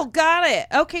 Oh, got it.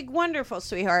 Okay, wonderful,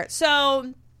 sweetheart.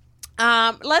 So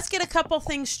let's get a couple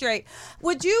things straight.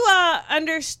 Would you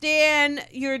understand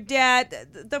your dad?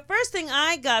 The first thing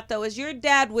I got, though, is your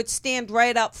dad would stand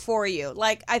right up for you.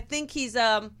 Like, I think he's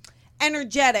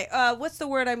energetic. What's the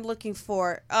word I'm looking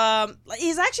for?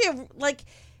 He's actually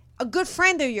a good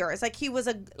friend of yours. Like, he was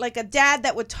a dad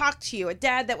that would talk to you, a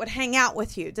dad that would hang out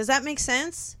with you. Does that make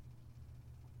sense?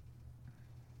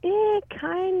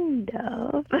 Kind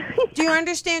of. Do you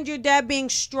understand your dad being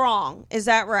strong? Is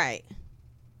that right?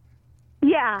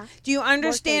 Yeah. Do you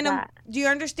understand him? Do you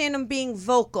understand him being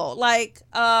vocal? Like,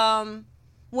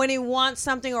 when he wants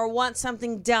something or wants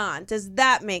something done. Does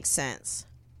that make sense?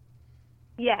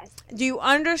 Yes. Do you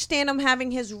understand him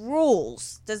having his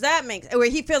rules? Does that make sense? Or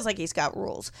he feels like he's got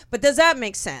rules. But does that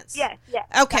make sense? Yes.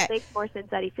 Okay. That makes more sense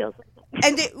that he feels like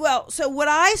it. So what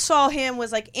I saw him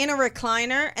was like in a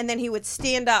recliner, and then he would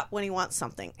stand up when he wants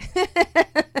something.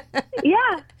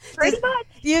 Yeah, pretty much.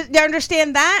 You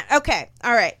understand that? Okay.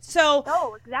 All right. So.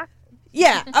 Oh, exactly.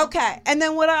 Yeah. Okay. And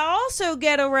then what I also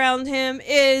get around him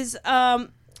is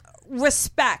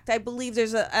respect. I believe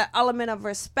there's a element of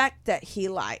respect that he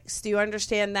likes. Do you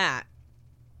understand that?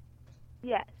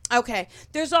 Yes. Okay.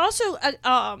 There's also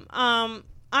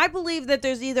I believe that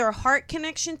there's either a heart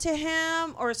connection to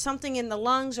him or something in the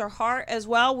lungs or heart as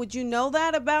well. Would you know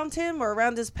that about him or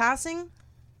around his passing?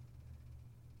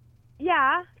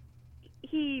 Yeah.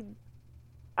 He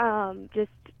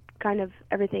just kind of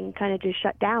everything kind of just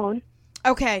shut down.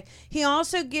 Okay. He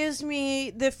also gives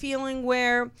me the feeling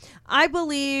where I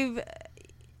believe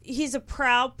he's a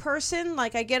proud person.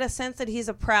 Like, I get a sense that he's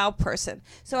a proud person.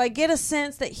 So I get a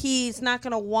sense that he's not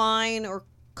going to whine or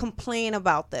complain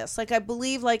about this. Like, I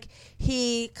believe, like,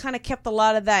 he kind of kept a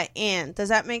lot of that in. Does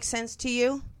that make sense to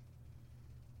you?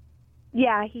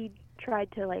 Yeah, he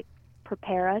tried to, like,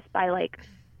 prepare us by, like,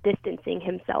 distancing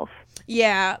himself.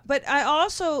 Yeah, but I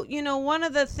also, one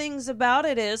of the things about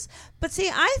it is, but see,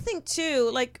 I think too,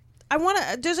 like,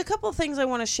 there's a couple of things I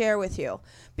want to share with you,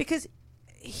 because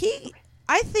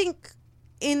I think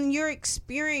in your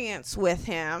experience with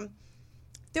him,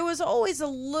 there was always a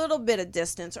little bit of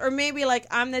distance, or maybe like,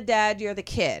 I'm the dad, you're the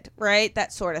kid, right?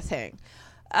 That sort of thing.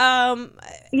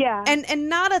 Yeah. And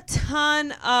not a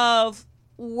ton of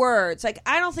words. Like,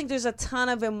 I don't think there's a ton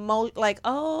of like,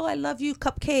 oh, I love you,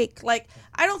 cupcake. Like,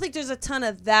 I don't think there's a ton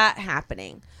of that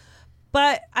happening.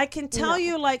 But I can tell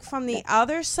you, like, from the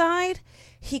other side,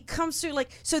 he comes through,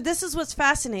 like, so this is what's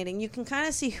fascinating. You can kind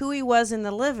of see who he was in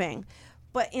the living.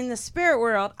 But in the spirit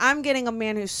world, I'm getting a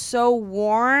man who's so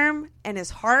warm, and his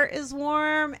heart is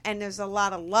warm, and there's a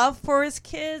lot of love for his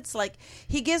kids. Like,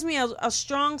 he gives me a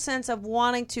strong sense of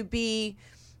wanting to be,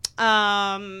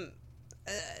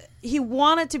 he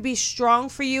wanted to be strong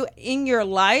for you in your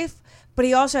life, but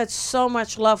he also had so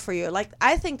much love for you. Like,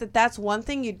 I think that that's one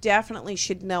thing you definitely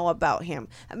should know about him.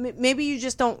 I mean, maybe you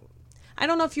just don't, I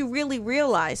don't know if you really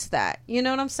realize that. You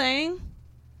know what I'm saying?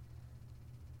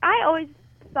 I always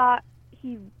thought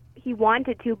he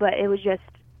wanted to, but it was just,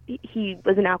 he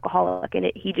was an alcoholic, and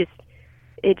it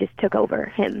just took over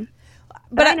him.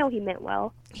 But I know he meant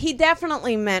well. He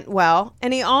definitely meant well,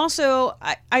 and he also,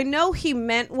 I know he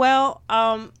meant well.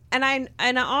 And I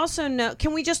also know.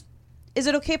 Can we just? Is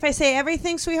it okay if I say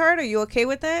everything, sweetheart? Are you okay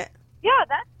with that? Yeah,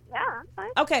 I'm fine.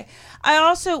 Okay.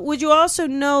 Would you also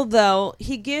know, though,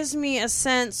 he gives me a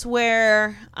sense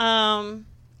where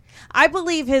I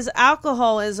believe his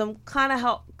alcoholism kind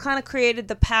of created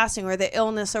the passing or the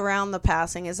illness around the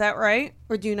passing. Is that right?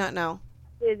 Or do you not know?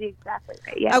 It is exactly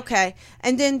right, yeah. Okay.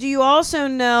 And then do you also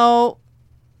know,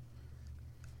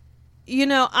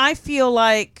 I feel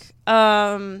like,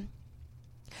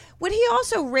 would he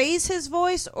also raise his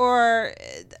voice or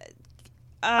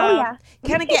oh, yeah.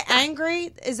 kind of get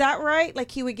angry? Is that right?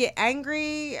 Like, he would get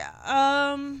angry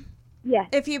yes.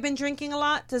 if you've been drinking a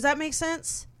lot? Does that make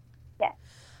sense?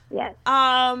 Yes.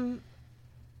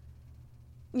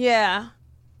 Yeah.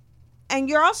 And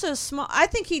you're also small. I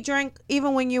think he drank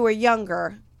even when you were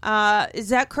younger. Is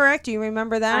that correct? Do you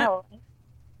remember that? Oh.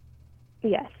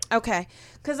 Yes. Okay.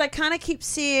 Because I kind of keep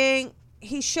seeing,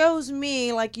 he shows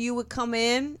me like you would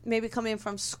maybe come in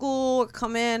from school or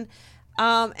come in.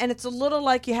 And it's a little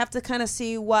like you have to kind of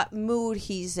see what mood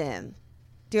he's in.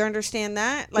 Do you understand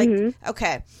that? Like,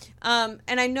 okay. And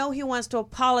I know he wants to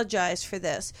apologize for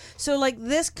this. So like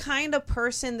this kind of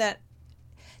person that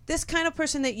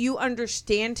you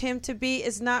understand him to be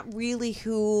is not really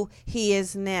who he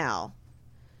is now.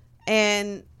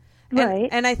 And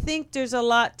I think there's a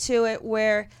lot to it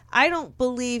where I don't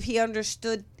believe he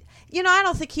understood. I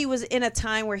don't think he was in a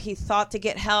time where he thought to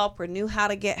get help or knew how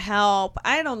to get help.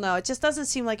 I don't know. It just doesn't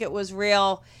seem like it was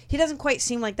real. He doesn't quite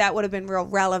seem like that would have been real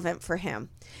relevant for him.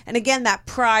 And again, that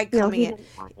pride coming in.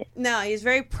 No, he's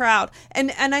very proud.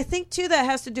 And I think, too, that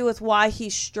has to do with why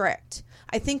he's strict.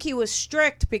 I think he was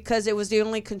strict because it was the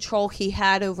only control he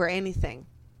had over anything.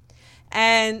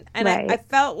 And right. I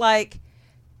felt like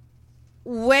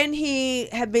when he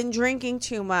had been drinking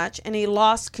too much and he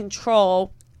lost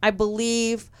control, I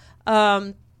believe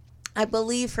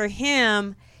for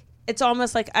him, it's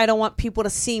almost like, I don't want people to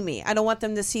see me. I don't want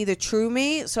them to see the true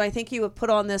me. So I think he would put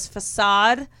on this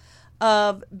facade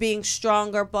of being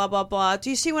stronger, blah, blah, blah.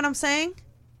 Do you see what I'm saying?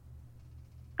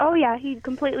 Oh, yeah. His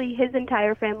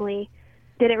entire family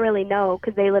didn't really know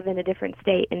because they live in a different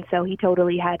state. And so he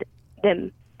totally had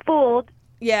them fooled.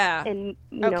 Yeah. And,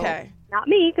 not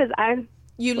me because I'm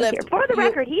You lived. For the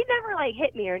record, he never like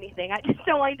hit me or anything. I just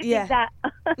don't want you to think that.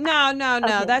 No,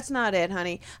 Okay. that's not it,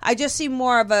 honey. I just see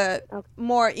more of a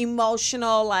more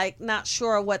emotional, like not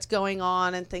sure what's going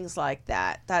on and things like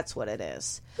that. That's what it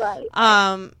is. Right.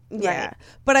 Yeah. Right.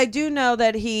 But I do know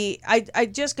that I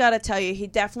just got to tell you, he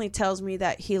definitely tells me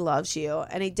that he loves you,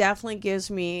 and he definitely gives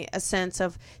me a sense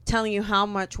of telling you how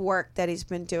much work that he's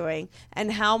been doing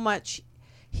and how much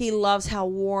he loves how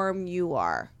warm you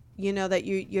are. You know, that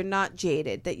you're not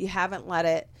jaded, that you haven't let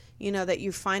it, you know, that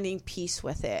you're finding peace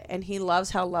with it. And he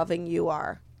loves how loving you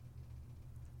are.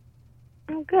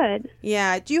 Oh, good.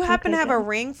 Yeah. Do you happen to have a good.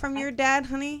 ring from your dad,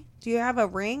 honey? Do you have a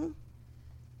ring?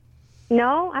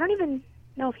 No, I don't even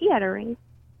know if he had a ring.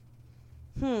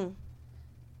 I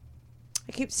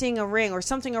keep seeing a ring or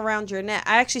something around your neck.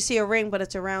 I actually see a ring, but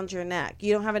it's around your neck.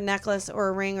 You don't have a necklace or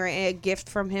a ring or a gift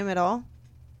from him at all?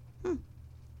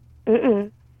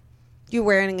 Mm-mm. You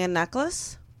wearing a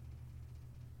necklace?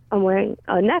 I'm wearing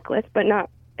a necklace, but not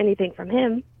anything from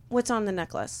him. What's on the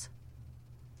necklace?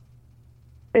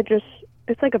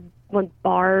 It's like a one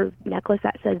bar necklace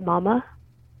that says mama.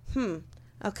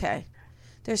 Okay.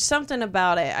 There's something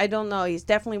about it. I don't know. He's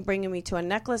definitely bringing me to a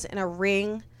necklace and a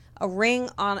ring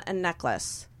on a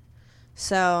necklace.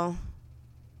 So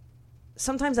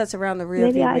sometimes that's around the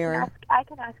rearview mirror. I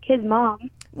can ask his mom.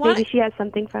 Maybe she has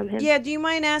something from him. Yeah, do you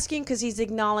mind asking? Because he's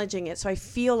acknowledging it. So I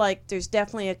feel like there's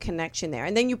definitely a connection there.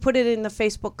 And then you put it in the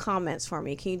Facebook comments for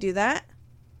me. Can you do that?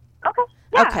 Okay.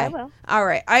 Yeah, okay. I will. All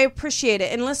right. I appreciate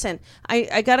it. And listen,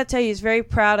 I got to tell you, he's very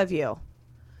proud of you.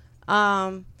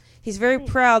 He's very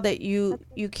proud that you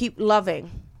keep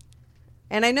loving.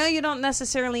 And I know you don't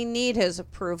necessarily need his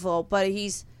approval, but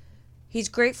he's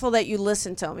grateful that you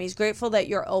listen to him. He's grateful that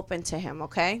you're open to him,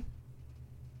 okay?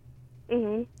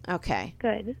 Mm-hmm. Okay.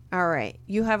 Good. All right.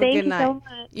 You have a good night. Thank you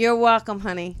so much. You're welcome,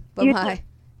 honey. Bye-bye.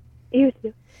 You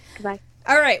too. Goodbye.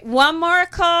 All right. One more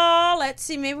call. Let's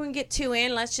see. Maybe we can get two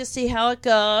in. Let's just see how it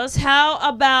goes. How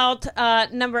about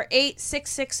number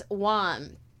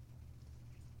 8661?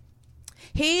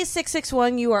 Hey,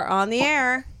 661, you are on the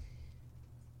air.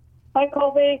 Hi,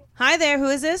 Colby. Hi there. Who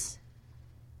is this?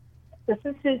 This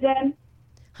is Susan.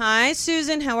 Hi,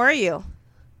 Susan. How are you?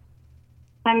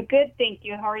 I'm good, thank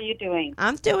you. How are you doing?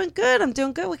 I'm doing good.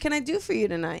 What can I do for you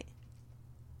tonight?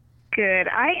 Good.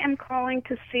 I am calling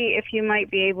to see if you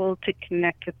might be able to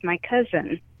connect with my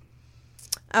cousin.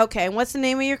 Okay. And what's the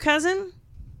name of your cousin?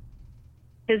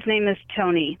 His name is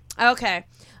Tony. Okay.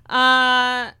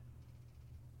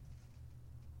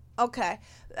 Okay.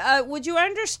 Would you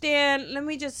understand? Let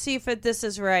me just see if this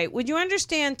is right. Would you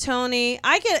understand, Tony?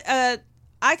 I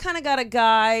kind of got a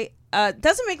guy.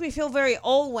 Doesn't make me feel very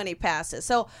old when he passes.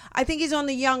 So I think he's on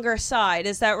the younger side.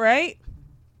 Is that right?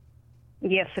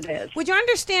 Yes, it is. Would you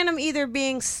understand him either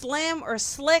being slim or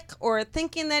slick or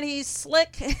thinking that he's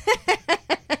slick?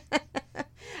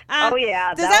 Oh,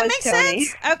 yeah. Does that make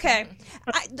sense? Okay.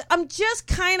 I'm just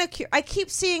kind of curious. I keep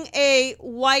seeing a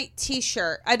white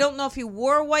T-shirt. I don't know if he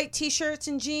wore white T-shirts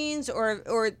and jeans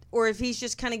or if he's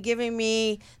just kind of giving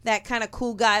me that kind of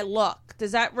cool guy look.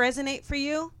 Does that resonate for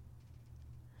you?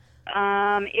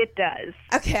 It does.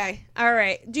 Okay. All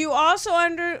right. Do you also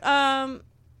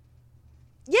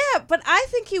yeah, but I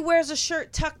think he wears a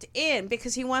shirt tucked in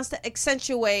because he wants to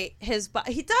accentuate his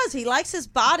body. He does. He likes his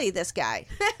body, this guy.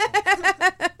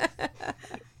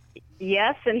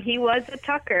 Yes, and he was a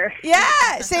tucker.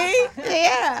 Yeah, see?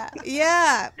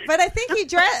 Yeah. But I think he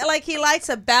he likes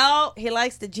a belt. He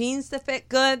likes the jeans to fit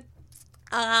good.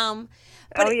 But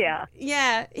yeah.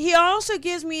 Yeah. He also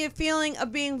gives me a feeling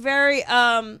of being very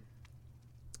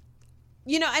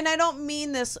and I don't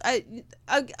mean this. I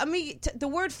mean, the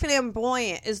word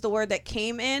flamboyant is the word that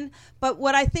came in, but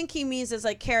what I think he means is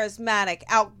like charismatic,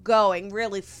 outgoing,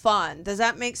 really fun. Does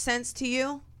that make sense to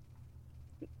you?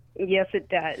 Yes, it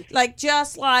does. Like,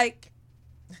 just like,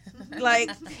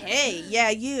 hey, yeah,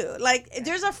 you. Like,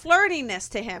 there's a flirtiness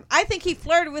to him. I think he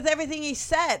flirted with everything he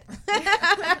said.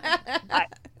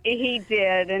 He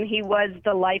did, and he was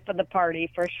the life of the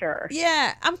party for sure.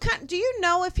 Yeah, do you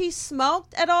know if he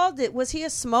smoked at all? Was he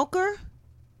a smoker?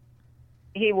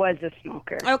 He was a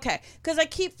smoker. Okay, because I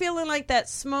keep feeling like that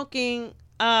smoking.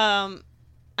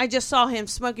 I just saw him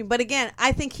smoking, but again,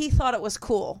 I think he thought it was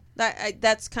cool.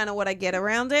 That's kind of what I get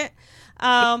around it.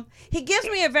 He gives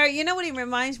me you know what he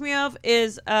reminds me of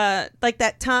is like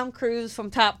that Tom Cruise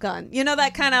from Top Gun. You know,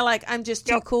 that kind of like, I'm just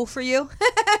too cool for you.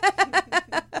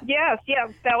 Yes,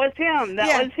 that was him.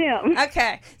 That was him.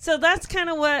 Okay, so that's kind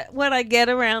of what I get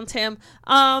around him.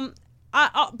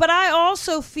 But I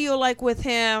also feel like with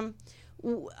him,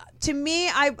 to me,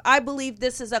 I believe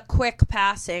this is a quick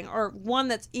passing or one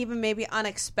that's even maybe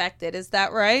unexpected. Is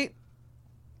that right?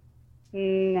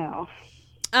 No.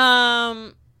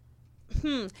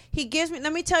 He gives me,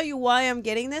 let me tell you why I'm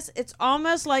getting this. It's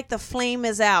almost like the flame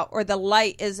is out or the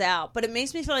light is out, but it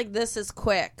makes me feel like this is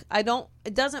quick.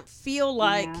 It doesn't feel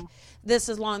like this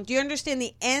is long. Do you understand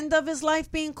the end of his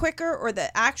life being quicker or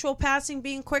the actual passing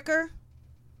being quicker?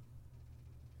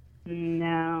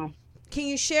 No. Can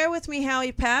you share with me how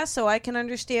he passed so I can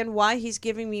understand why he's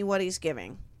giving me what he's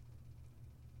giving?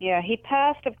 Yeah, he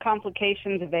passed of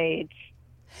complications of AIDS.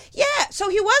 Yeah, so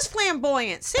he was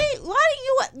flamboyant. See, why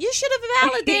do you should have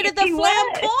validated the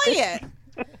flamboyant.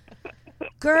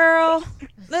 Girl,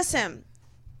 listen.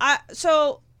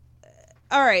 All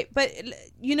right, but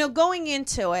going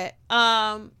into it,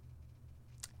 I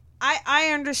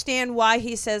understand why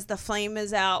he says the flame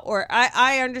is out, or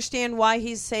I understand why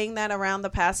he's saying that around the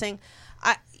passing.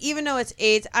 Even though it's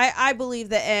AIDS, I believe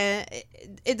the end,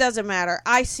 it doesn't matter.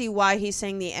 I see why he's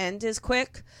saying the end is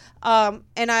quick. And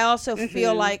I also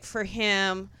feel like for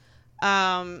him,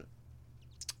 I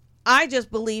just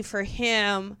believe for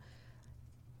him,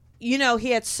 he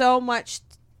had so much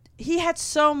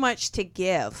to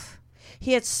give.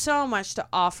 He had so much to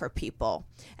offer people.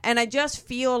 And I just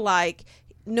feel like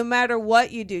no matter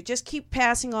what you do, just keep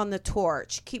passing on the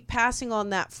torch, keep passing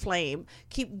on that flame,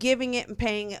 keep giving it and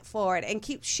paying it forward, and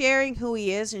keep sharing who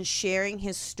he is and sharing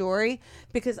his story,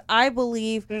 because I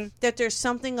believe that there's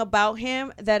something about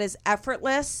him that is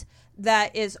effortless,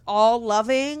 that is all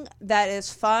loving, that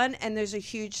is fun, and there's a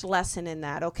huge lesson in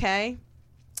that, okay?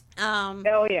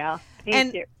 Oh, yeah.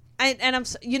 Thank you. And I'm,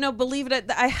 believe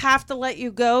it, I have to let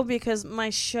you go because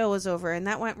my show is over, and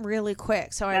that went really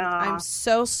quick. So I'm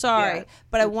so sorry,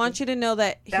 but I want you to know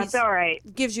that that's all right.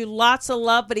 Gives you lots of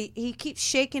love, but he keeps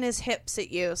shaking his hips at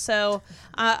you. So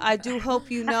I do hope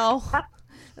you know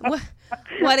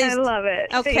what is. I love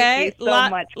it. Okay, thank you so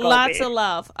much, Colby. Lots of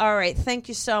love. All right, thank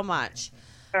you so much.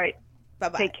 All right,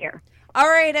 bye-bye. Take care. All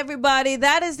right, everybody,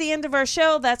 that is the end of our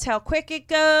show. That's how quick it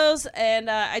goes. And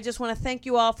I just want to thank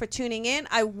you all for tuning in.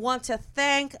 I want to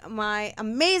thank my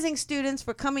amazing students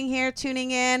for coming here,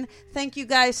 tuning in. Thank you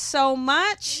guys so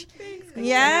much.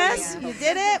 Yes, you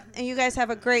did it. And you guys have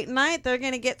a great night. They're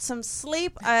going to get some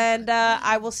sleep. And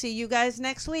I will see you guys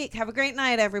next week. Have a great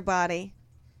night, everybody.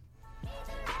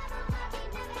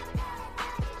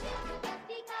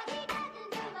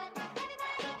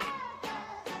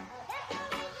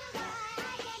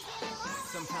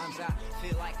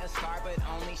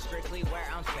 Strictly where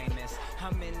I'm famous.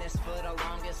 I'm in this for the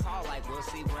longest haul, like we'll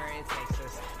see where it takes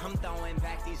us. I'm throwing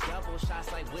back these double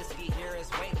shots like whiskey here is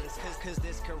weightless. Cause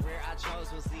this career I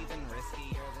chose was even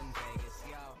riskier than Vegas,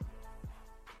 yo.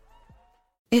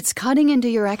 It's cutting into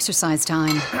your exercise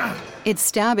time. It's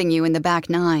stabbing you in the back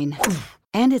nine.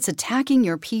 And it's attacking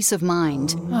your peace of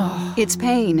mind. It's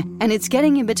pain, and it's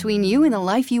getting in between you and the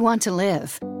life you want to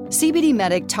live. CBD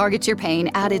Medic targets your pain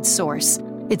at its source.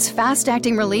 It's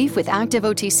fast-acting relief with active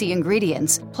OTC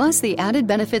ingredients, plus the added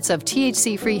benefits of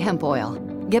THC-free hemp oil.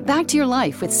 Get back to your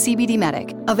life with CBD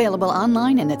Medic, available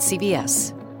online and at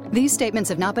CVS. These statements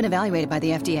have not been evaluated by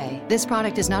the FDA. This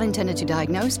product is not intended to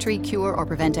diagnose, treat, cure, or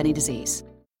prevent any disease.